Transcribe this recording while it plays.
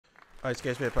All right,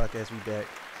 Sketchpad Podcast, we back.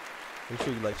 Make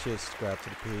sure you like, share, subscribe to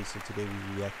the page. So today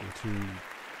we reacting to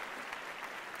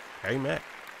Harry Mack,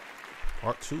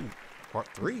 part 3, part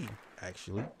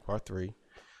 3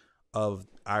 of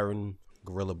Iron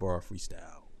Guerilla Bar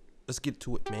Freestyle. Let's get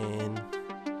to it, man.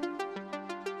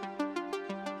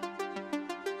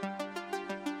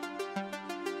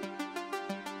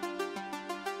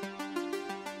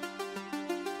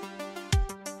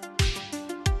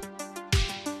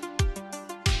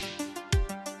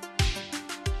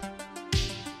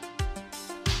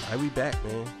 All right, we back,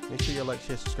 man. Make sure you like,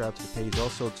 share, subscribe to the page.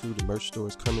 Also, too, the merch store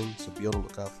is coming, so be on the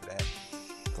lookout for that.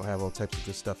 Gonna have all types of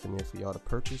good stuff in there for y'all to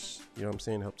purchase. You know what I'm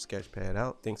saying? Help Sketchpad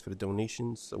out. Thanks for the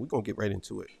donations. So we're gonna get right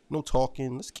into it. No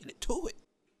talking. Let's get it to it.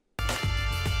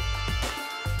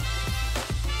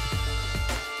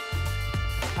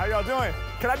 How y'all doing?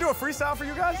 Can I do a freestyle for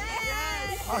you guys?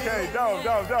 Yes! Okay, dope.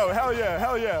 Hell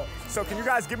yeah. So can you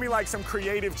guys give me like some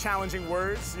creative, challenging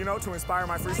words, you know, to inspire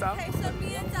my freestyle? Okay, so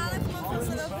me and Alex from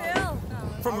Liverpool.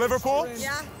 From Liverpool?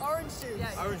 Yeah, orange juice.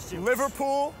 Yeah. Orange juice.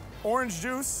 Liverpool, orange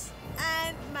juice.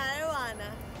 And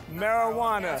marijuana.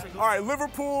 Marijuana. All right,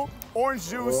 Liverpool, orange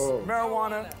juice,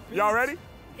 marijuana. Y'all ready?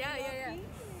 Yeah. Here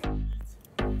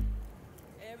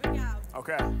we go.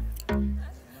 Okay.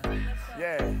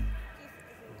 Yeah.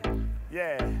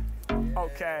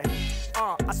 Okay.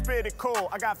 I spit it cool.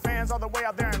 I got fans all the way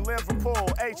out there in Liverpool.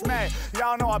 H Mack,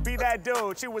 y'all know I be that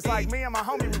dude. She was like, me and my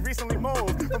homie, we recently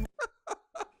moved.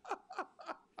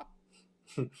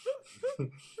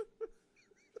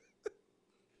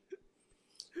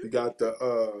 You got the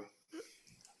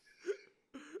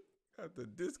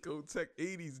discotheque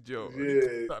 80s joke.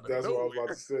 Yeah, that's what I was about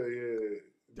to say.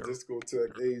 Yeah,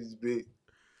 discotheque 80s beat.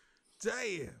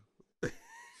 Damn.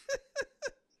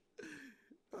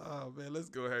 Oh man, let's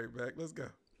go, Harry Mack. Let's go.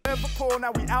 Liverpool,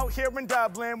 now we out here in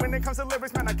Dublin. When it comes to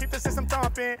lyrics, man, I keep the system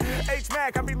thumping. H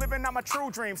Mack, I be living out my true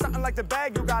dream. Something like the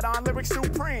bag you got on, lyrics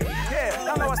supreme. Yeah,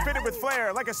 y'all know I spit it with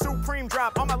flair, like a supreme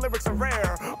drop. All my lyrics are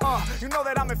rare. You know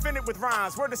that I'm infinite with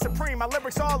rhymes. Word is supreme, my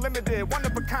lyrics all limited, one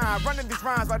of a kind. Running these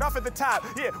rhymes right off at the top.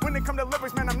 Yeah, when it come to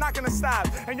lyrics, man, I'm not gonna stop.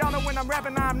 And y'all know when I'm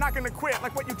rapping, I'm not gonna quit.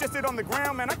 Like what you just did on the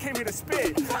ground, man, I came here to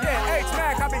spit. Yeah, H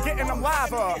Mack, I be getting them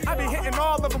lava. I be hitting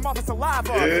all of them off of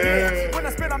saliva. Yeah, when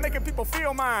I spit, I'm making people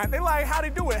feel mine. They like, how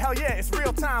they do it? Hell yeah, it's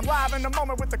real time, live in the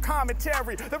moment with the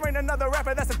commentary. There ain't another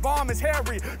rapper that's as bomb as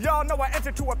Harry. Y'all know I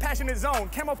enter to a passionate zone.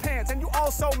 Camo pants, and you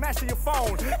also master your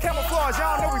phone. Camouflage,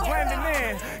 y'all know we blending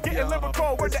in. Getting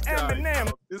lyrical with the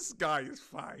Eminem. This guy is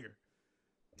fire.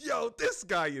 Yo, this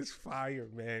guy is fire,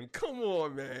 man. Come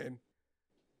on, man.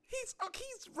 He's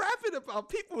rapping about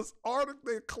people's art,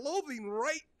 their clothing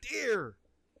right there.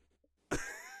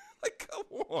 Like, come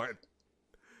on.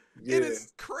 Yeah. It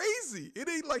is crazy. It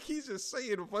ain't like he's just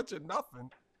saying a bunch of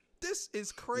nothing. This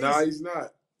is crazy. Nah, he's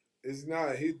not. It's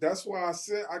not. That's why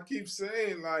I keep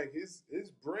saying, like, his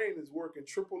brain is working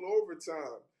triple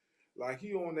overtime. Like,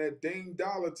 he on that dang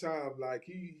dollar time. Like,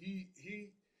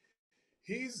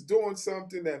 he's doing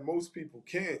something that most people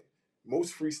can't.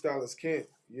 Most freestylers can't.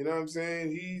 You know what I'm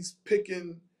saying? He's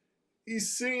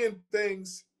seeing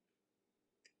things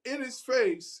in his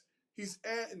face. He's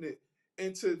adding it.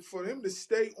 And for him to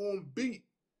stay on beat,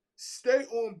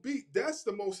 that's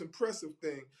the most impressive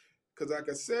thing. Because like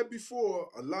I said before,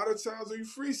 a lot of times when you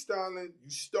freestyling,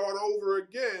 you start over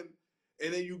again,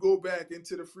 and then you go back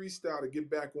into the freestyle to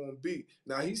get back on beat.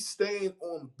 Now he's staying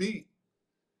on beat.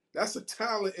 That's a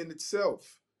talent in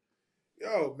itself.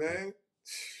 Yo, man,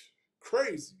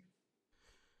 crazy.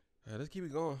 All right, let's keep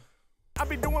it going. I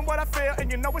be doing what I feel,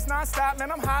 and you know it's non-stop.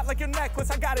 Man, I'm hot like your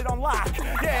necklace, I got it on lock.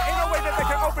 Yeah, ain't no way that they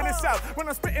can open this up. When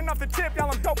I'm spitting off the tip,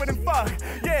 y'all I'm doper than fuck.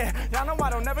 Yeah, y'all know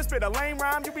I don't never spit a lame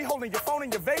rhyme. You be holding your phone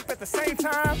and your vape at the same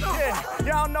time. Yeah,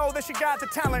 y'all know that she got the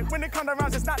talent. When it comes to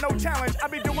rhymes, it's not no challenge. I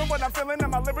be doing what I'm feeling,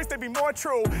 and my lyrics, they be more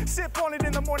true. Sip on it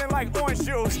in the morning like orange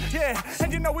juice. Yeah,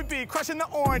 and you know we be crushing the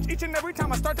orange. Each and every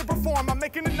time I start to perform, I'm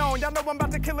making it known. Y'all know I'm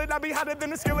about to kill it. I be hotter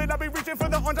than a skillet. I be reaching for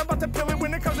the orange, I'm about to pill it.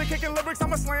 When it comes to kicking lyrics,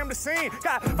 I'ma slam the scene.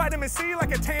 Got vitamin C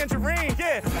like a tangerine,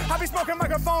 yeah. I be smoking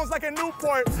microphones like a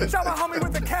Newport. Shout my homie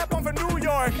with the cap on for New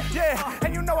York, yeah.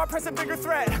 And you know I press a bigger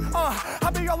threat.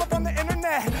 I be all up on the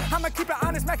internet. I'ma keep it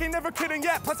honest, Mac ain't never kidding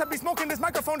yet. Plus I be smoking this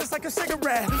microphone just like a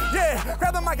cigarette, yeah.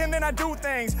 Grab the mic and then I do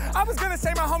things. I was gonna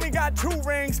say my homie got 2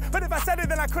 rings, but if I said it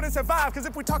then I couldn't survive. Cause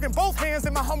if we talking both hands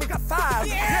then my homie got 5,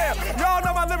 yeah. Y'all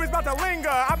know my lyrics about to linger.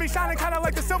 I be shining kinda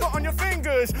like the silver on your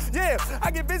fingers, yeah.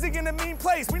 I get busy in a mean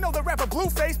place. We know the rapper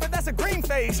Blueface, but that's a green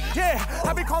face. Yeah,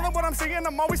 I be calling what I'm seeing.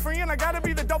 I'm always free and I gotta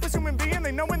be the dopest human being.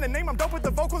 They know in the name I'm dope with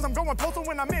the vocals. I'm going postal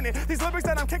when I'm in it. These lyrics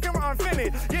that I'm kicking are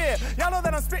infinite. Yeah, y'all know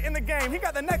that I'm spitting the game. He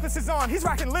got the necklaces on. He's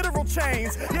rocking literal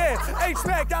chains. Yeah, H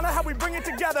Mack, y'all know how we bring it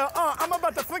together. I'm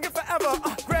about to fling it forever.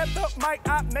 Grab the mic,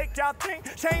 I make y'all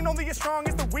think. Chain only as strong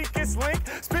as the weakest link.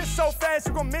 Spit so fast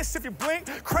you gon' miss if you blink.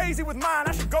 Crazy with mine,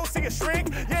 I should go see a shrink.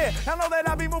 Yeah, I know that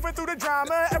I be moving through the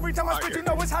drama. Every time I spit, you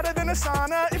know it's hotter than a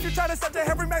sauna. If you try to step to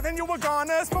Harry Mack, then you a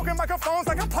goner. Smoking microphones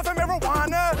like I'm puffing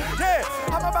marijuana. Yeah,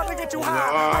 I'm about to get you high.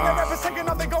 I got rappers taking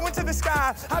off, they go into the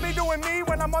sky. I be doing me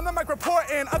when I'm on the mic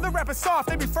reporting. Other rappers soft,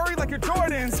 they be furry like your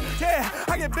Jordans. Yeah,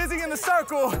 I get busy in the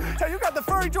circle. Yeah, you got the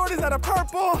furry Jordans that are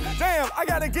purple. Damn, I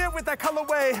gotta get with that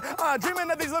colorway. Dreaming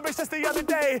of these lyrics just the other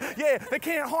day. Yeah, they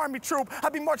can't harm me, troop. I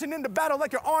be marching into battle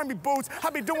like your army boots. I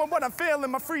be doing what I'm feeling.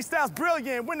 My freestyle's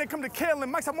brilliant. When it come to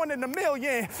killing, mics I'm 1 in a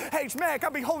million. H Mack, I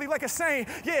be holy like a saint.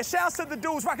 Yeah, shouts to the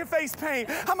dudes rocking face paint.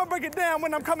 I'ma break it down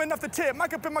when I'm coming off the tip.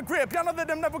 Mic up in my grip. Y'all know that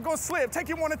I'm never gonna slip. Take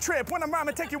you on a trip. When I'm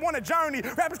rhyming, take you on a journey.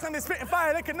 Rappers claim they spitting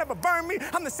fire, they can never burn me.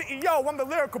 I'm the CEO, I'm the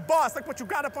lyrical boss. Like what you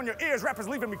got up on your ears, rappers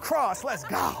leaving me cross. Let's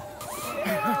go.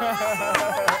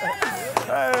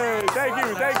 Hey, thank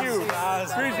you, thank you.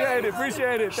 Appreciate it,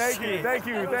 appreciate it. Thank you, thank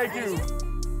you, thank you.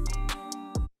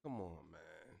 Come on,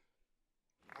 man.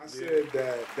 I said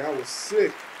that was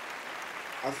sick.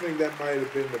 I think that might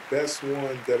have been the best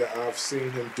one that I've seen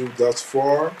him do thus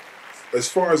far. As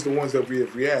far as the ones that we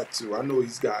have react to, I know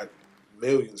he's got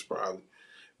millions probably,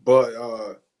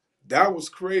 but that was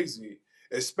crazy.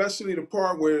 Especially the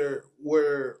part where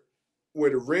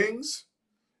the rings,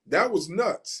 that was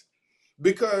nuts.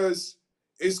 Because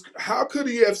it's how could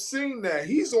he have seen that?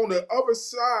 He's on the other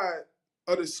side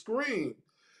of the screen.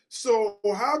 So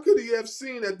how could he have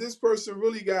seen that this person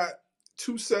really got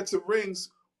 2 sets of rings?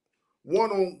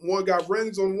 One got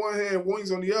rings on one hand,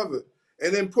 wings on the other,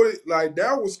 and then put it like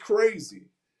that was crazy.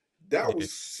 That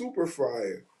was super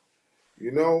fire.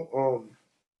 You know,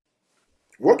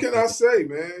 what can I say,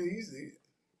 man?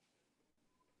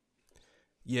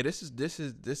 Yeah,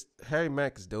 this Harry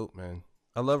Mack is dope, man.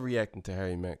 I love reacting to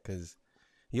Harry Mack because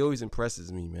he always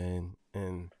impresses me, man.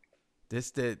 And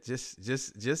just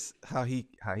how he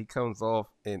comes off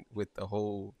and with the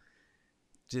whole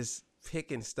just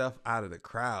picking stuff out of the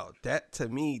crowd. That to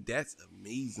me, that's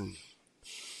amazing.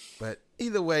 But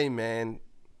either way, man,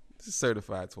 it's a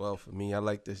certified 12 for me. I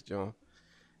like this John.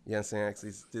 You know what I'm saying?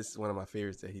 Actually, this is one of my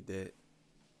favorites that he did.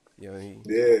 You know,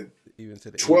 even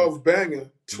to the 12 end. banger.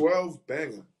 12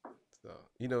 banger. So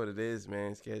you know what it is,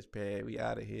 man. Sketchpad, we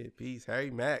out of here. Peace.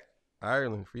 Harry Mack,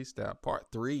 Ireland Freestyle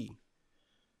Part 3.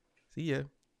 See ya.